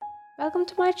Welcome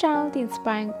to my channel, The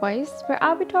Inspiring Voice, where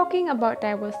I'll be talking about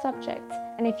diverse subjects.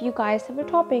 And if you guys have a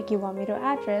topic you want me to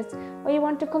address or you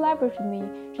want to collaborate with me,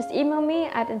 just email me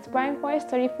at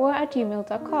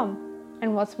inspiringvoice34@gmail.com.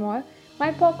 And what's more,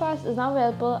 my podcast is now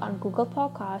available on Google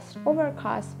Podcasts,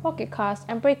 Overcast, Pocket Cast,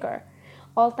 and Breaker.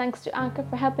 All thanks to Anchor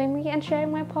for helping me and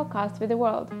sharing my podcast with the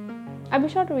world. I'll be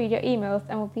sure to read your emails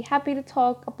and will be happy to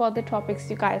talk about the topics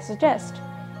you guys suggest.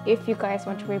 If you guys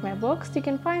want to read my books, you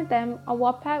can find them on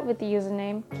Wattpad with the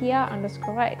username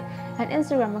Kia_write and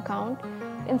Instagram account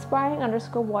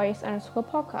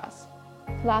inspiring_voice_podcast.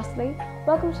 Lastly,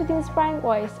 welcome to The Inspiring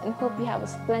Voice and hope you have a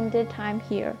splendid time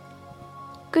here.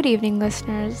 Good evening,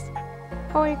 listeners.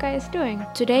 How are you guys doing?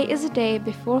 Today is the day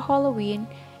before Halloween,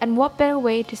 and what better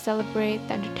way to celebrate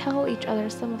than to tell each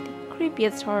other some of the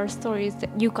creepiest horror stories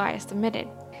that you guys submitted.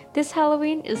 This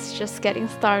Halloween is just getting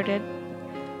started.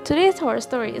 Today's horror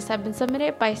stories have been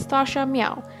submitted by Sasha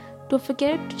Meow. Don't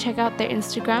forget to check out their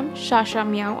Instagram,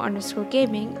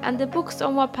 SashaMeow_gaming, and the books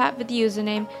on Wattpad with the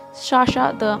username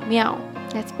Sasha the Meow.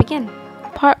 Let's begin.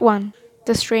 Part 1.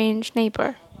 The Strange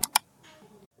Neighbor.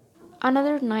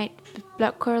 Another night with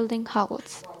blood-curdling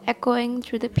howls, echoing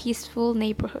through the peaceful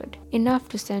neighborhood, enough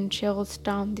to send chills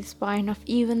down the spine of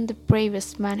even the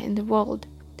bravest man in the world.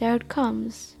 There it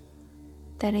comes.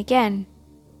 Then again,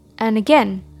 and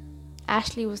again.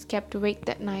 Ashley was kept awake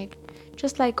that night,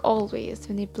 just like always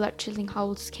when the blood-chilling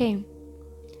howls came.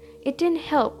 It didn't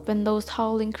help when those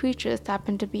howling creatures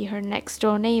happened to be her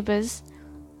next-door neighbors.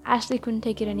 Ashley couldn't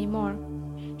take it anymore.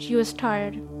 She was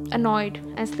tired, annoyed,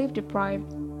 and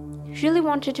sleep-deprived. She really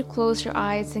wanted to close her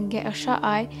eyes and get a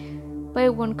shut-eye, but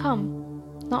it wouldn't come.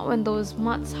 Not when those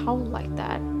mutts howled like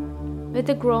that. With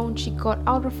a groan, she got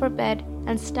out of her bed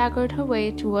and staggered her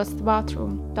way towards the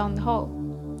bathroom down the hall.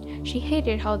 She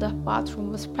hated how the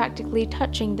bathroom was practically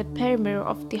touching the perimeter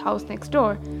of the house next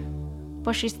door,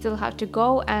 but she still had to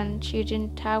go and she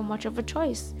didn't have much of a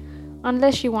choice,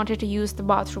 unless she wanted to use the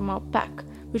bathroom out back,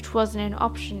 which wasn't an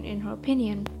option in her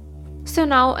opinion. So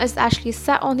now, as Ashley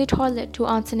sat on the toilet to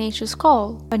answer nature's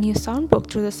call, a new sound broke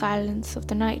through the silence of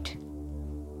the night.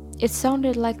 It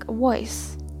sounded like a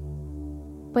voice,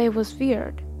 but it was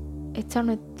weird. It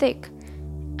sounded thick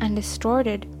and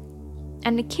distorted,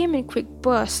 and it came in quick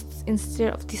bursts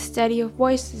instead of the steady of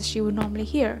voices she would normally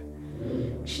hear.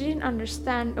 She didn't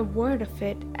understand a word of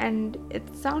it, and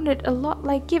it sounded a lot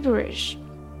like gibberish.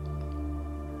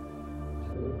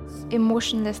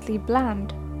 Emotionlessly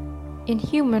bland,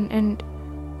 inhuman, and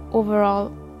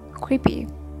overall creepy.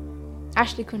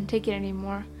 Ashley couldn't take it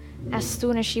anymore. As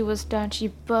soon as she was done,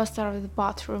 she burst out of the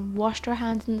bathroom, washed her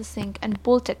hands in the sink, and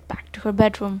bolted back to her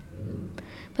bedroom.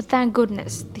 But thank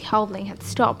goodness, the howling had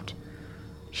stopped.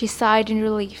 She sighed in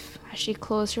relief as she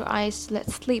closed her eyes to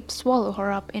let sleep swallow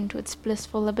her up into its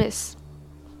blissful abyss.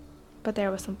 But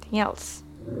there was something else.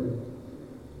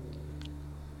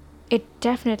 It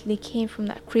definitely came from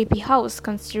that creepy house,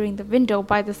 considering the window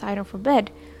by the side of her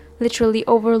bed literally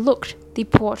overlooked the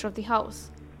porch of the house.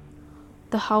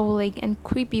 The howling and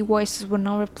creepy voices were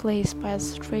now replaced by a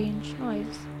strange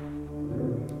noise.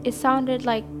 It sounded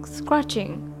like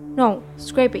scraping.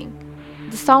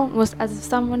 The sound was as if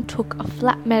someone took a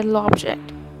flat metal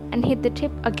object and hit the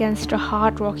tip against a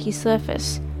hard rocky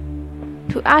surface.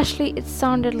 To Ashley, it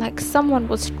sounded like someone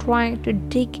was trying to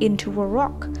dig into a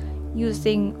rock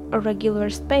using a regular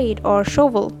spade or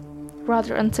shovel,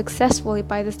 rather unsuccessfully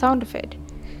by the sound of it.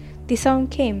 The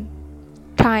sound came,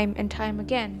 time and time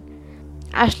again.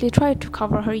 Ashley tried to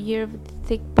cover her ear with the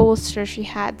thick bolster she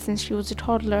had since she was a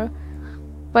toddler,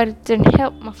 but it didn't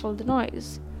help muffle the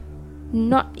noise.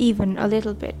 Not even a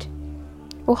little bit.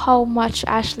 Oh, how much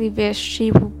Ashley wished she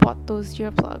would bought those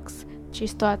earplugs she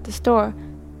saw at the store.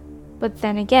 But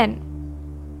then again,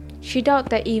 she doubted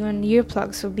that even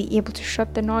earplugs would be able to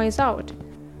shut the noise out.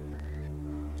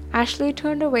 Ashley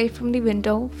turned away from the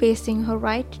window, facing her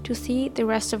right to see the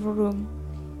rest of her room.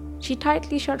 She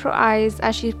tightly shut her eyes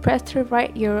as she pressed her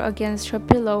right ear against her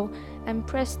pillow and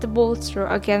pressed the bolster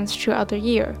against her other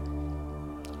ear.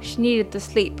 She needed the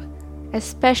sleep,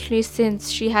 especially since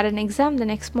she had an exam the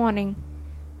next morning.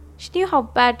 She knew how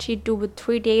bad she'd do with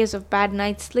 3 days of bad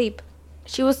night's sleep.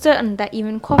 She was certain that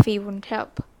even coffee wouldn't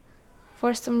help.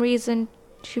 For some reason,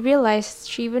 she realized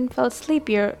she even felt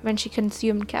sleepier when she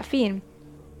consumed caffeine.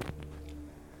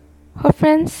 Her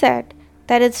friends said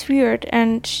that it's weird,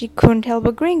 and she couldn't help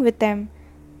agreeing with them.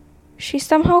 She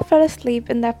somehow fell asleep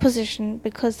in that position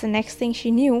because the next thing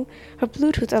she knew, her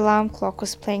Bluetooth alarm clock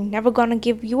was playing Never Gonna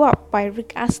Give You Up by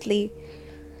Rick Astley.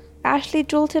 Ashley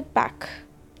jolted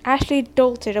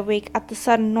awake at the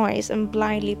sudden noise and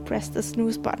blindly pressed the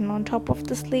snooze button on top of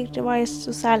the sleep device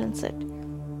to silence it.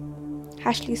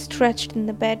 Ashley stretched in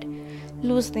the bed,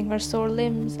 loosening her sore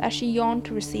limbs as she yawned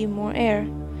to receive more air.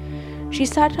 She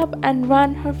sat up and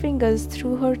ran her fingers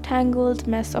through her tangled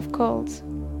mess of curls.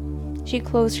 She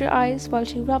closed her eyes while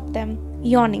she rubbed them,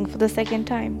 yawning for the second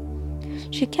time.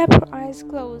 She kept her eyes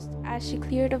closed as she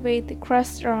cleared away the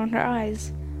crust around her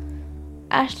eyes.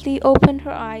 Ashley opened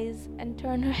her eyes and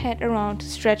turned her head around to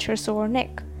stretch her sore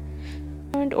neck.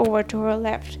 Turned over to her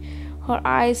left. Her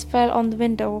eyes fell on the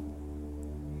window.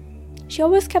 She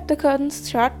always kept the curtains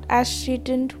shut as she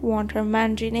didn't want her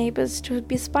mangy neighbors to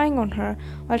be spying on her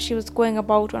while she was going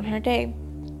about on her day.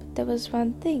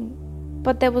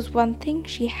 But there was one thing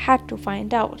she had to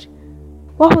find out.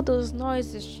 What were those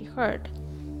noises she heard?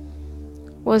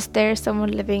 Was there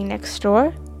someone living next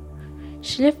door?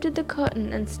 She lifted the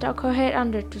curtain and stuck her head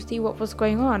under to see what was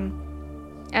going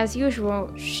on. As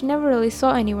usual, she never really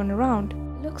saw anyone around.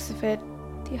 By the looks of it,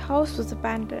 the house was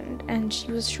abandoned, and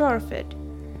she was sure of it.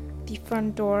 The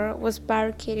front door was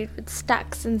barricaded with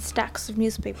stacks and stacks of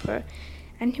newspaper,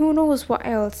 and who knows what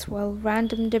else, while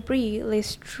random debris lay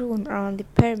strewn around the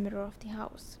perimeter of the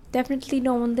house. Definitely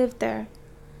no one lived there.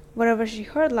 Whatever she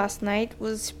heard last night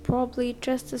was probably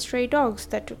just the stray dogs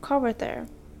that took cover there.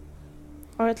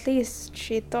 Or at least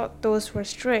she thought those were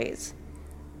strays.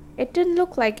 It didn't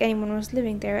look like anyone was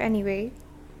living there anyway.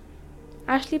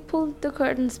 Ashley pulled the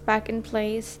curtains back in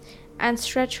place and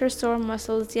stretched her sore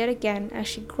muscles yet again as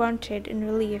she grunted in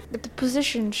relief. But the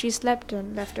position she slept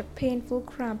in left a painful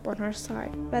cramp on her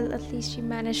side. Well, at least she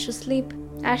managed to sleep.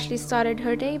 Ashley started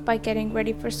her day by getting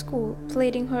ready for school.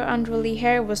 Plaiting her unruly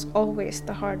hair was always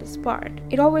the hardest part.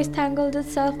 It always tangled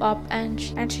itself up and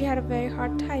she had a very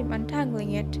hard time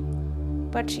untangling it.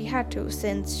 But she had to,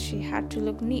 since she had to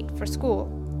look neat for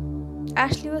school.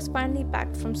 Ashley was finally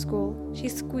back from school. She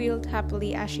squealed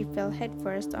happily as she fell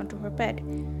headfirst onto her bed.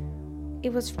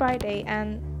 It was Friday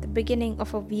and the beginning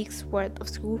of a week's worth of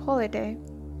school holiday.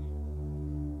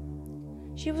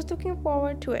 She was looking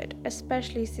forward to it,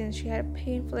 especially since she had a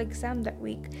painful exam that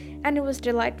week, and it was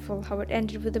delightful how it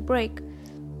ended with a break.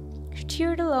 She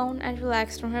cheered alone and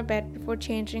relaxed on her bed before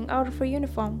changing out of her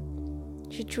uniform.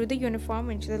 She threw the uniform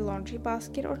into the laundry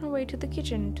basket on her way to the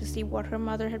kitchen to see what her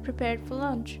mother had prepared for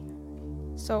lunch.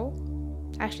 "So,"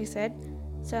 Ashley said,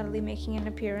 suddenly making an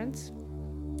appearance.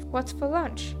 "What's for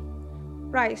lunch?"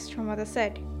 "Rice," her mother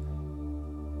said.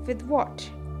 "With what?"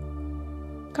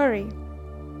 "Curry."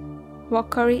 "What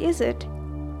curry is it?"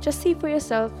 "Just see for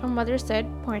yourself," her mother said,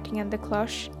 pointing at the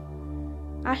cloche.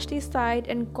 Ashley sighed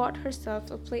and got herself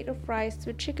a plate of rice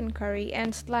with chicken curry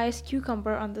and sliced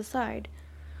cucumber on the side.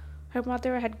 Her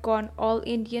mother had gone all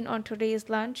Indian on today's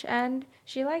lunch, and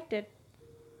she liked it.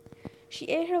 She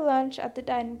ate her lunch at the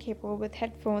dining table with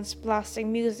headphones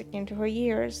blasting music into her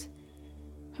ears.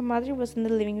 Her mother was in the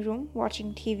living room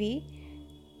watching TV.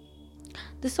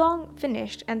 The song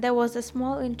finished, and there was a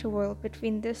small interval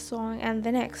between this song and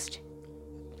the next.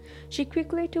 She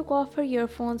quickly took off her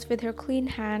earphones with her clean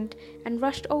hand and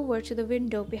rushed over to the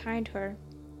window behind her.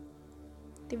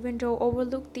 The window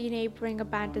overlooked the neighboring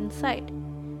abandoned site.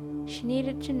 She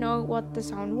needed to know what the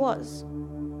sound was.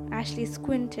 Ashley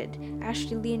squinted as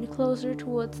she leaned closer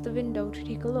towards the window to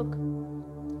take a look.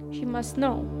 She must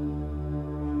know.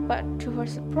 But to her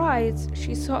surprise,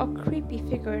 she saw a creepy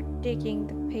figure digging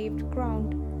the paved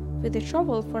ground with a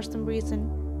shovel for some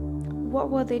reason. What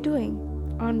were they doing?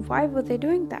 And why were they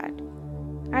doing that?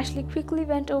 Ashley quickly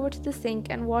went over to the sink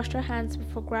and washed her hands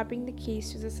before grabbing the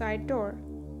keys to the side door.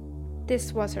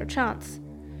 This was her chance.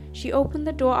 She opened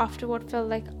the door after what felt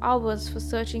like hours for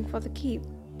searching for the key.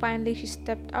 Finally, she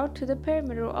stepped out to the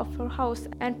perimeter of her house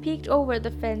and peeked over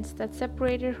the fence that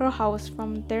separated her house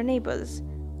from their neighbors.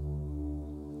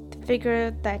 The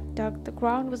figure that dug the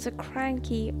ground was a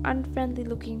cranky,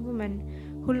 unfriendly-looking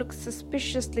woman who looked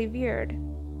suspiciously weird.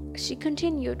 She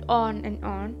continued on and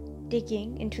on,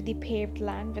 digging into the paved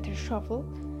land with her shovel,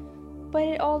 but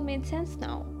it all made sense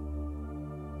now.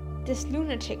 This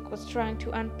lunatic was trying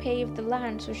to unpave the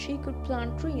land so she could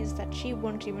plant trees that she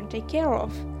wouldn't even take care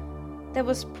of. There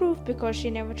was proof because she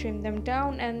never trimmed them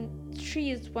down, and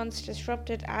trees once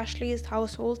disrupted Ashley's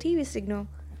household TV signal.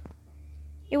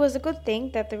 It was a good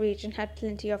thing that the region had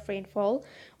plenty of rainfall,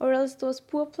 or else those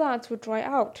poor plants would dry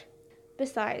out.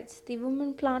 Besides, the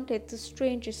woman planted the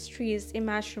strangest trees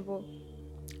imaginable.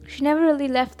 She never really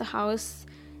left the house,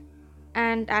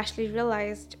 and Ashley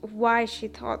realized why she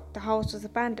thought the house was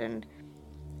abandoned,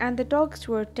 and the dogs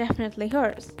were definitely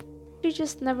hers. She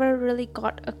just never really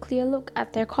got a clear look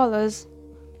at their collars.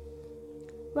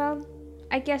 Well,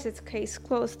 I guess it's case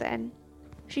closed then.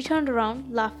 She turned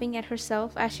around, laughing at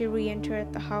herself as she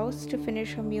re-entered the house to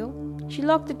finish her meal. She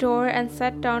locked the door and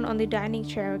sat down on the dining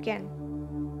chair again.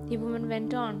 The woman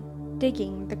went on.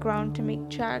 digging the ground to make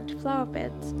jagged flower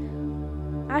beds.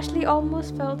 Ashley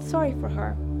almost felt sorry for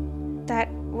her.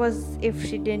 That was if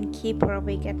she didn't keep her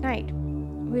awake at night.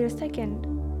 Wait a second.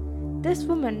 This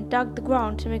woman dug the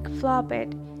ground to make a flower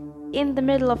bed in the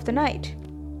middle of the night.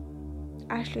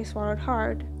 Ashley swallowed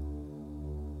hard.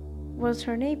 Was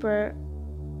her neighbor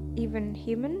even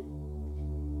human?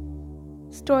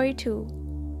 Story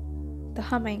 2. The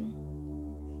Humming.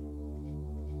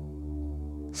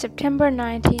 September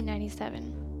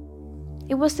 1997.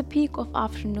 It was the peak of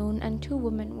afternoon and two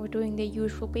women were doing their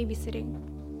usual babysitting.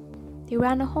 They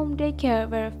ran a home daycare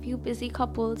where a few busy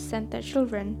couples sent their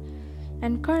children,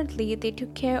 and currently they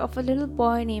took care of a little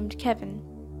boy named Kevin.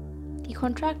 The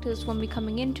contractors won't be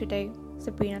coming in today,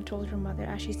 Sabrina told her mother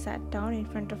as she sat down in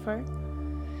front of her.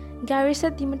 Gary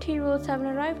said the materials haven't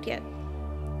arrived yet.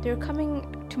 They're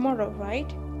coming tomorrow, right?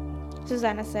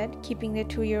 Susanna said, keeping the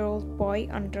 2-year-old boy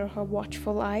under her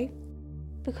watchful eye.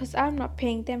 Because I'm not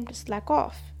paying them to slack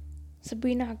off.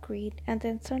 Sabrina agreed and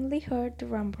then suddenly heard the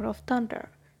rumble of thunder.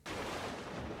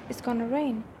 It's gonna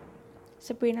rain,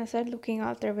 Sabrina said, looking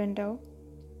out their window.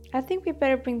 I think we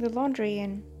better bring the laundry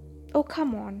in. Oh,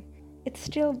 come on. It's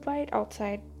still bright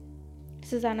outside,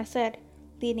 Susanna said,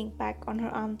 leaning back on her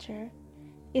armchair.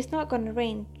 It's not gonna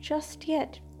rain just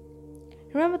yet.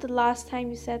 Remember the last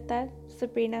time you said that?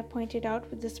 Sabrina pointed out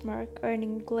with a smirk,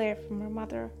 earning a glare from her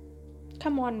mother.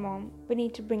 Come on, Mom, we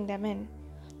need to bring them in.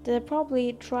 They're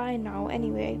probably dry now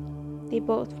anyway. They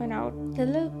both went out, the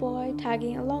little boy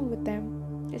tagging along with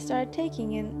them. They started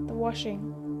taking in the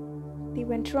washing. They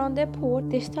went around their porch.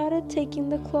 They started taking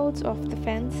the clothes off the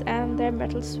fence and their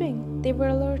metal swing. They were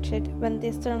alerted when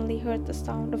they suddenly heard the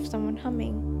sound of someone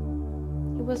humming.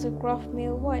 It was a gruff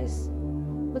male voice,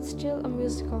 but still a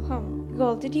musical hum.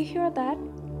 Girl, did you hear that?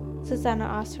 Susanna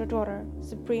asked her daughter.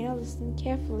 Sabrina listened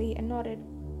carefully and nodded.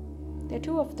 The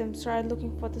two of them started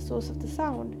looking for the source of the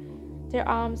sound, their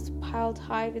arms piled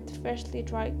high with freshly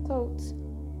dried clothes.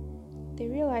 They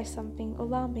realized something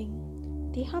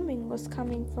alarming. The humming was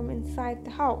coming from inside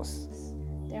the house.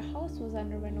 Their house was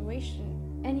under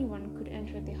renovation. Anyone could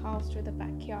enter the house through the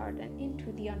backyard and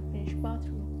into the unfinished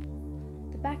bathroom.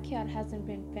 The backyard hasn't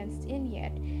been fenced in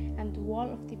yet, and the wall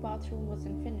of the bathroom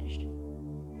wasn't finished.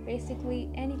 Basically,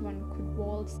 anyone could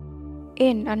waltz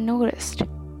in unnoticed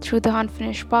through the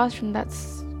unfinished bathroom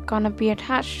that's gonna be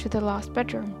attached to the last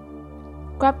bedroom.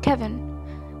 Grab Kevin.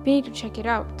 We need to check it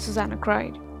out, Susanna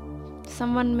cried.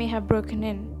 Someone may have broken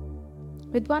in.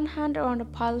 With one hand around a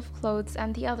pile of clothes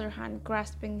and the other hand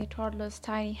grasping the toddler's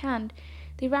tiny hand,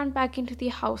 they ran back into the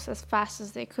house as fast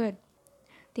as they could.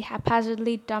 They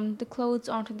haphazardly dumped the clothes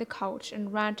onto the couch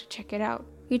and ran to check it out.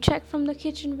 You check from the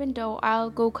kitchen window, I'll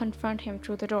go confront him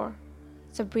through the door,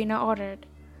 Sabrina ordered.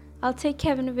 I'll take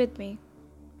Kevin with me.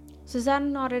 Susanna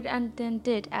nodded and then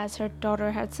did as her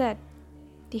daughter had said.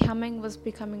 The humming was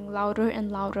becoming louder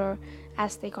and louder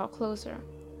as they got closer.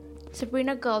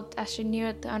 Sabrina gulped as she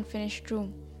neared the unfinished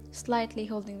room, slightly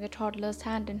holding the toddler's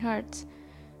hand in hers.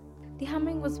 The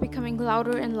humming was becoming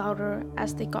louder and louder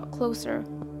as they got closer.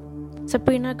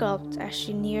 Sabrina gulped as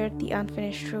she neared the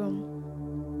unfinished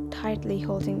room, tightly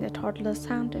holding the toddler's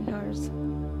hand in hers.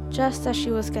 Just as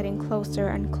she was getting closer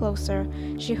and closer,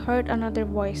 she heard another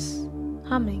voice,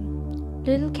 humming.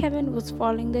 Little Kevin was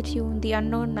following the tune the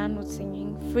unknown man was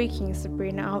singing, freaking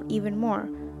Sabrina out even more.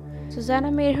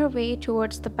 Susanna made her way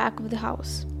towards the back of the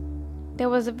house. There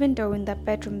was a window in that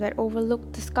bedroom that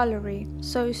overlooked the scullery,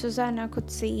 so Susanna could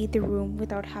see the room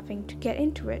without having to get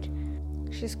into it.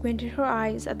 She squinted her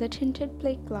eyes at the tinted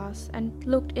plate glass and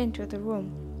looked into the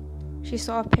room. She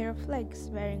saw a pair of legs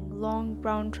wearing long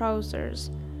brown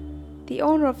trousers. The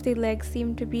owner of the legs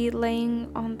seemed to be laying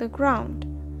on the ground,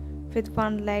 with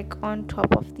one leg on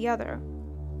top of the other.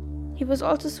 He was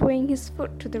also swaying his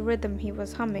foot to the rhythm he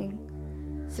was humming.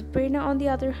 Sabrina, on the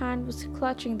other hand, was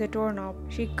clutching the doorknob.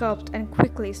 She gulped and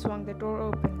quickly swung the door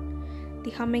open.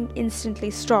 The humming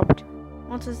instantly stopped.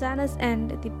 On Susanna's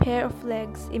end, the pair of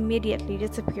legs immediately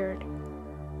disappeared.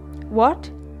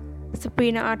 What?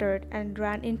 Sabrina uttered and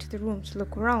ran into the room to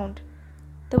look around.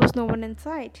 There was no one in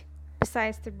sight,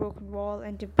 besides the broken wall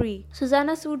and debris.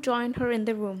 Susanna soon joined her in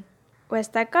the room. Where's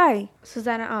that guy?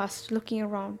 Susanna asked, looking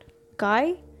around.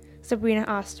 Guy? Sabrina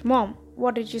asked. Mom,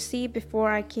 what did you see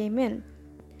before I came in?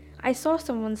 I saw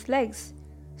someone's legs,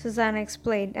 Susanna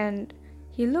explained, and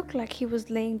he looked like he was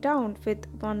laying down with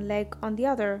one leg on the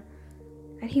other,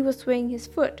 and he was swaying his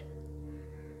foot.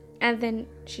 And then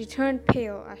she turned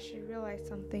pale as she realized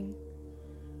something.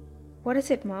 What is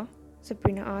it, Ma?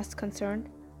 Sabrina asked, concerned.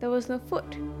 There was no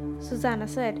foot, Susanna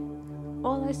said.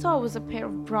 All I saw was a pair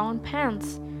of brown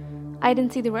pants. I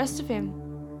didn't see the rest of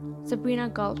him. Sabrina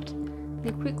gulped.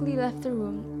 They quickly left the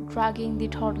room, dragging the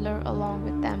toddler along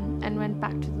with them, and went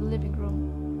back to the living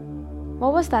room.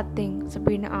 "What was that thing?"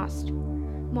 Sabrina asked.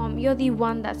 "Mom, you're the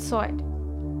one that saw it."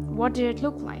 "What did it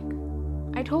look like?"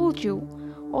 "I told you.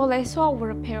 All I saw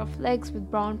were a pair of legs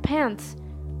with brown pants,"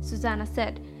 Susanna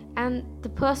said, "and the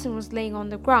person was laying on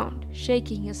the ground,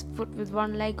 shaking his foot with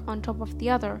one leg on top of the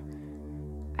other.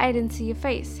 I didn't see a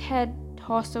face, head,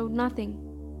 torso, nothing.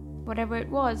 Whatever it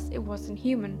wasn't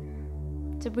human."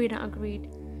 Sabrina agreed.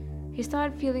 He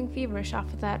started feeling feverish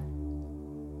after that.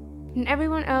 When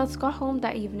everyone else got home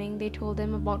that evening, they told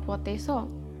him about what they saw.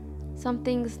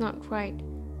 "Something's not right,"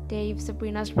 Dave,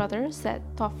 Sabrina's brother, said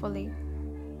thoughtfully.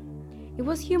 "It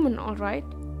was human, all right."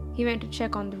 He went to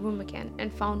check on the room again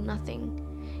and found nothing.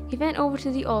 He went over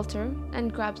to the altar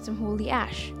and grabbed some holy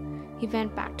ash. He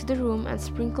went back to the room and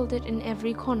sprinkled it in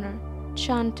every corner,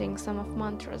 chanting some of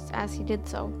mantras as he did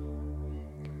so.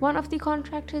 "One of the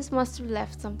contractors must have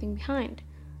left something behind,"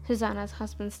 Susanna's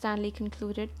husband Stanley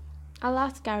concluded. "I'll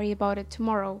ask Gary about it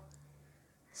tomorrow."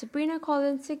 Sabrina called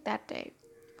in sick that day.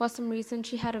 For some reason,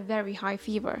 she had a very high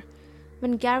fever.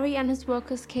 When Gary and his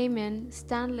workers came in,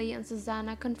 Stanley and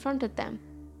Susanna confronted them.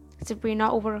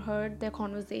 Sabrina overheard their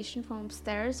conversation from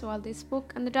upstairs while they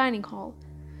spoke in the dining hall.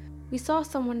 "We saw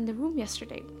someone in the room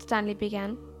yesterday," Stanley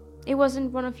began. "It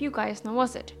wasn't one of you guys, now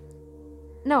was it?"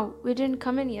 "No, we didn't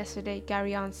come in yesterday,"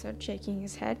 Gary answered, shaking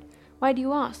his head. "Why do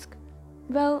you ask?"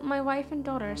 "Well, my wife and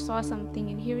daughter saw something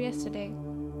in here yesterday,"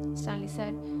 Stanley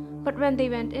said. "But when they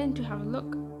went in to have a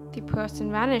look, the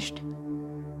person vanished."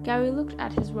 Gary looked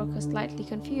at his workers slightly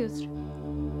confused.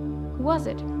 "Who was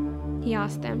it?" he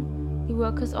asked them, the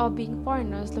workers all being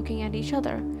foreigners looking at each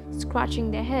other,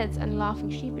 scratching their heads and laughing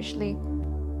sheepishly.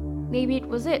 "Maybe it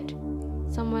was it,"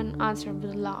 someone answered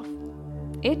with a laugh.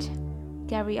 "It?"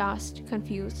 Gary asked,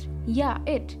 confused. "Yeah,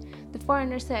 it," the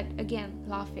foreigner said, again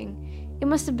laughing. "It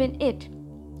must have been it."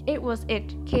 "It was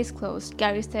it. Case closed,"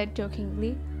 Gary said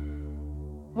jokingly.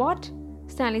 "What?"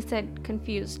 Stanley said,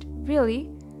 confused. "Really?"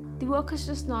 The workers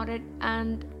just nodded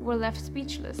and were left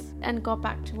speechless and got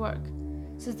back to work.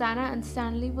 Susanna and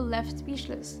Stanley were left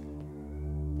speechless.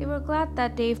 They were glad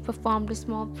that Dave performed a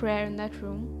small prayer in that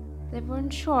room. They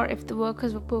weren't sure if the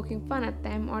workers were poking fun at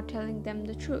them or telling them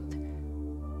the truth.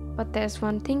 But there's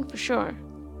one thing for sure.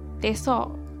 They saw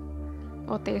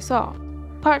what they saw.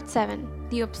 Part 7.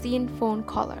 The Obscene Phone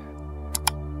Caller.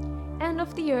 End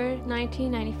of the year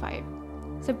 1995.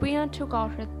 Sabrina took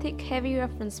out her thick, heavy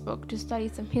reference book to study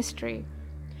some history.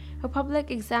 Her public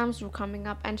exams were coming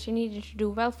up and she needed to do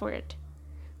well for it.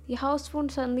 The house phone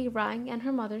suddenly rang and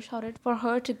her mother shouted for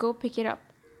her to go pick it up.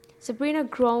 Sabrina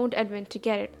groaned and went to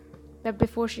get it. But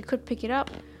before she could pick it up,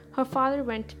 her father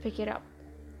went to pick it up.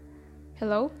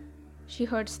 "Hello?" she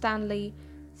heard Stanley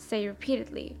say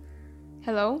repeatedly.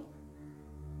 "Hello?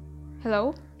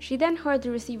 Hello?" She then heard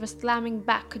the receiver slamming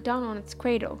back down on its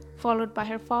cradle, followed by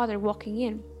her father walking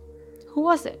in. "Who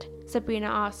was it?" Sabrina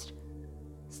asked.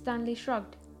 Stanley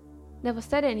shrugged. "Never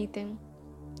said anything.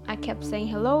 I kept saying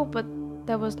hello, but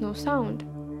there was no sound."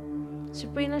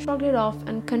 Sabrina shrugged it off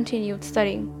and continued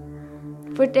studying.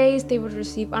 For days they would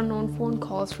receive unknown phone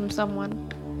calls from someone.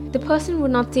 The person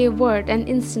would not say a word and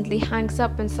instantly hangs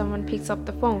up when someone picks up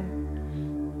the phone.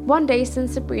 One day,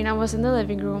 since Sabrina was in the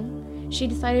living room, she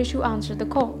decided to answer the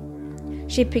call.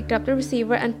 She picked up the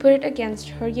receiver and put it against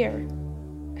her ear.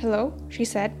 "Hello?" she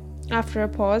said, after a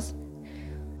pause.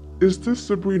 "Is this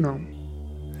Sabrina?"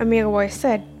 a male voice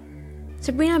said.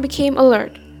 Sabrina became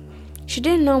alert. She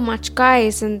didn't know much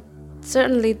guys, and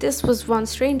certainly this was one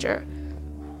stranger.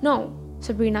 "No,"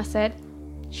 Sabrina said.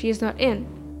 "She is not in.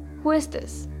 Who is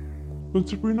this?" "When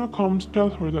Sabrina comes, tell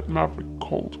her that Maverick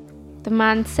called," the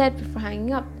man said before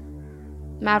hanging up.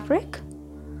 Maverick?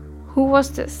 Who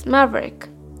was this Maverick?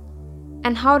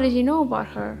 And how did he know about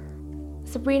her?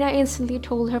 Sabrina instantly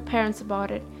told her parents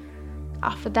about it.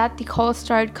 After that, the calls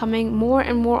started coming more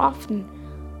and more often.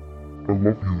 "I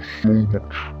love you so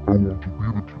much. I want to be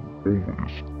with you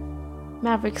always,"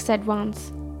 Maverick said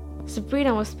once.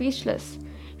 Sabrina was speechless.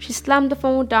 She slammed the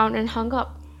phone down and hung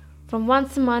up. From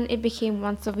once a month, it became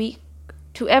once a week,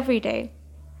 to every day.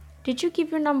 "Did you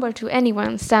give your number to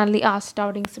anyone?" Stanley asked,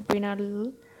 doubting Sabrina a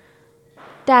little.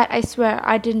 "Dad, I swear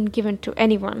I didn't give it to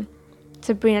anyone,"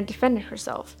 Sabrina defended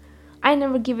herself. "I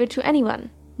never give it to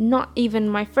anyone, not even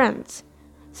my friends."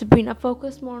 Sabrina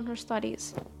focused more on her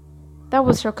studies. That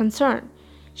was her concern.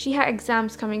 She had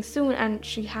exams coming soon and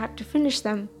she had to finish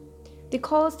them. The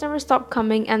calls never stopped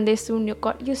coming and they soon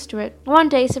got used to it. One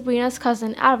day, Sabrina's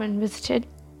cousin Aaron visited.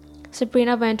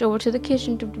 Sabrina went over to the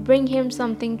kitchen to bring him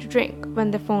something to drink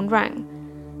when the phone rang.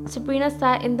 Sabrina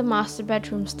sat in the master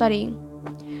bedroom studying.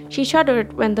 She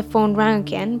shuddered when the phone rang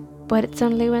again, but it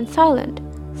suddenly went silent.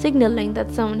 signaling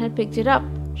that someone had picked it up.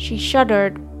 She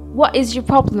shuddered. "What is your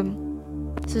problem?"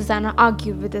 Susanna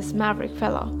argued with this maverick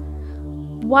fellow.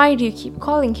 "Why do you keep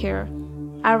calling here?"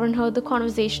 Aaron heard the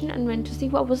conversation and went to see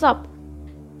what was up.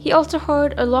 He also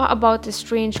heard a lot about this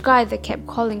strange guy that kept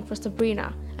calling for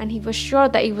Sabrina, and he was sure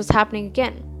that it was happening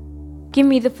again. "Give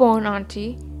me the phone,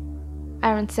 Auntie,"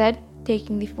 Aaron said,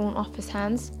 taking the phone off his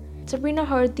hands. Sabrina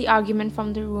heard the argument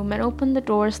from the room and opened the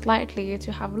door slightly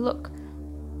to have a look.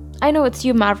 "I know it's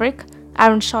you, Maverick,"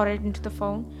 Aaron shouted into the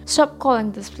phone. "Stop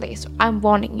calling this place, I'm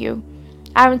warning you."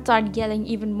 Aaron started yelling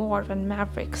even more when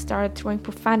Maverick started throwing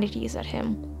profanities at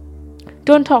him.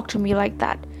 "Don't talk to me like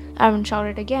that," Aaron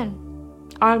shouted again.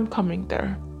 "I'm coming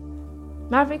there."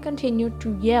 Maverick continued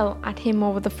to yell at him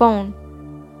over the phone.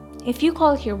 "If you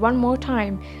call here one more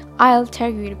time, I'll tear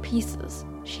you to pieces,"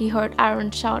 she heard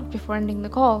Aaron shout before ending the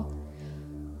call.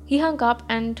 He hung up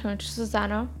and turned to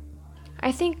Susanna.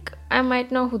 "I think I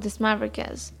might know who this Maverick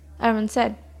is," Aaron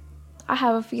said. "I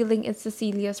have a feeling it's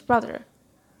Cecilia's brother.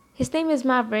 His name is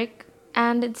Maverick,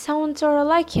 and it sounds sort of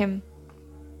like him.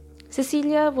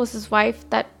 Cecilia was his wife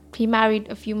that he married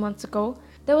a few months ago.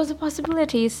 There was a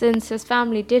possibility since his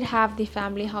family did have the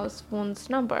family house phone's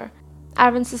number.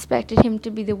 Aaron suspected him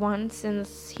to be the one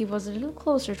since he was a little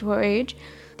closer to her age.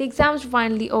 The exams were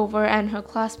finally over and her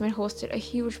classmate hosted a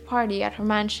huge party at her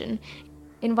mansion,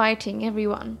 inviting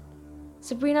everyone.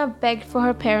 Sabrina begged for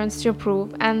her parents to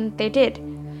approve, and they did.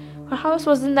 Her house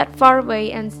wasn't that far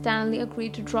away and Stanley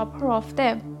agreed to drop her off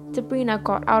there. Sabrina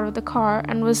got out of the car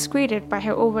and was greeted by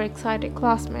her overexcited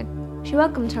classmate. She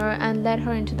welcomed her and led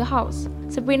her into the house.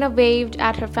 Sabrina waved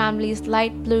at her family's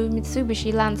light blue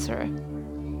Mitsubishi Lancer.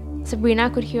 Sabrina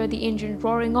could hear the engine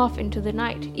roaring off into the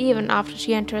night, even after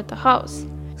she entered the house.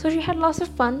 So she had lots of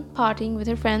fun partying with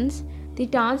her friends. They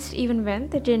danced even when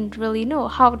they didn't really know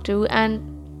how to and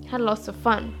had lots of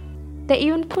fun. They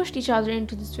even pushed each other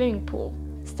into the swimming pool.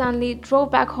 Stanley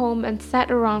drove back home and sat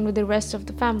around with the rest of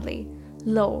the family.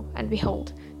 Lo and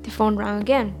behold, the phone rang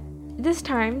again. This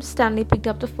time, Stanley picked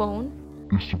up the phone.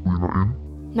 Is Sabrina in?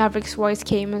 Maverick's voice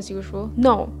came as usual.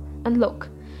 "No, and look,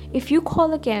 if you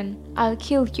call again, I'll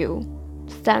kill you,"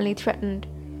 Stanley threatened.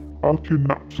 I'll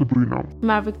kidnap Sabrina.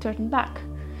 Maverick threatened back.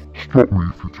 Stop me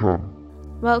if you can.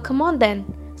 "Well, come on then,"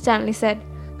 Stanley said.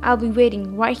 "I'll be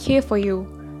waiting right here for you."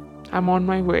 "I'm on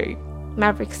my way,"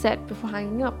 Maverick said before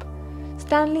hanging up.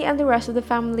 Stanley and the rest of the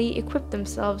family equipped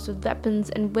themselves with weapons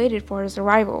and waited for his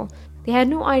arrival. They had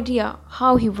no idea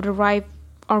how he would arrive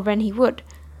or when he would.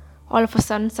 All of a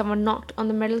sudden, someone knocked on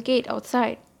the metal gate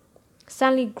outside.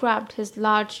 Stanley grabbed his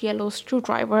large yellow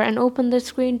screwdriver and opened the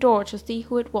screen door to see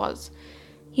who it was.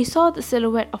 He saw the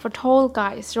silhouette of a tall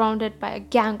guy surrounded by a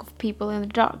gang of people in the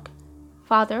dark.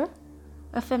 "Father?"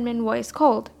 a feminine voice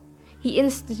called. He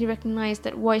instantly recognized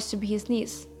that voice to be his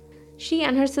niece. She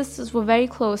and her sisters were very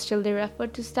close till they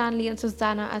referred to Stanley and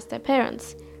Susanna as their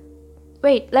parents.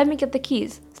 "Wait, let me get the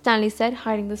keys," Stanley said,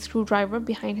 hiding the screwdriver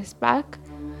behind his back.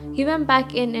 He went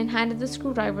back in and handed the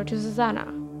screwdriver to Susanna,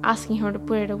 asking her to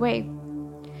put it away.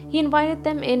 He invited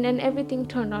them in and everything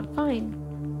turned out fine.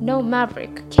 No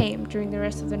Maverick came during the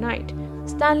rest of the night.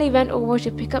 Stanley went over to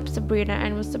pick up Sabrina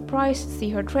and was surprised to see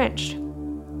her drenched.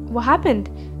 "What happened?"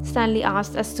 Stanley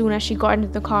asked as soon as she got into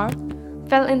the car.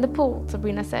 "Fell in the pool,"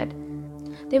 Sabrina said.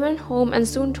 They went home and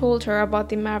soon told her about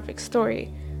the Maverick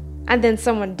story. "And then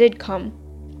someone did come,"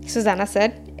 Susanna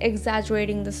said,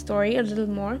 exaggerating the story a little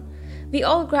more. "We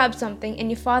all grabbed something and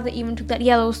your father even took that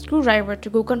yellow screwdriver to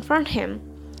go confront him."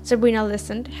 Sabrina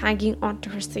listened, hanging onto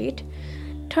her seat.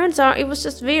 "Turns out it was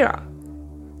just Vera,"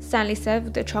 Stanley said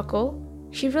with a chuckle.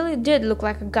 "She really did look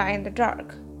like a guy in the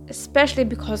dark, especially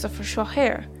because of her short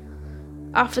hair."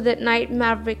 After that night,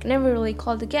 Maverick never really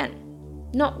called again.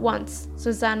 Not once.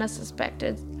 Susanna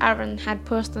suspected Aaron had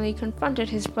personally confronted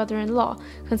his brother-in-law,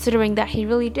 considering that he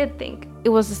really did think it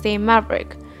was the same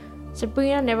Maverick.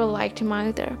 Sabrina never liked him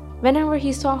either. Whenever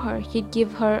he saw her, he'd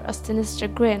give her a sinister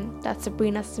grin that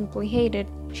Sabrina simply hated.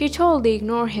 She totally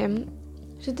ignored him.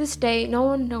 To this day, no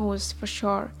one knows for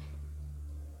sure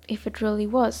if it really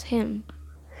was him.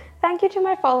 Thank you to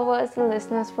my followers and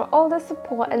listeners for all the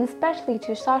support, and especially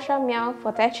to Sasha Meow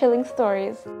for their chilling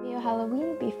stories. May your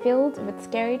Halloween be filled with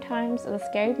scary times and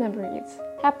scary memories.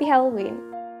 Happy Halloween!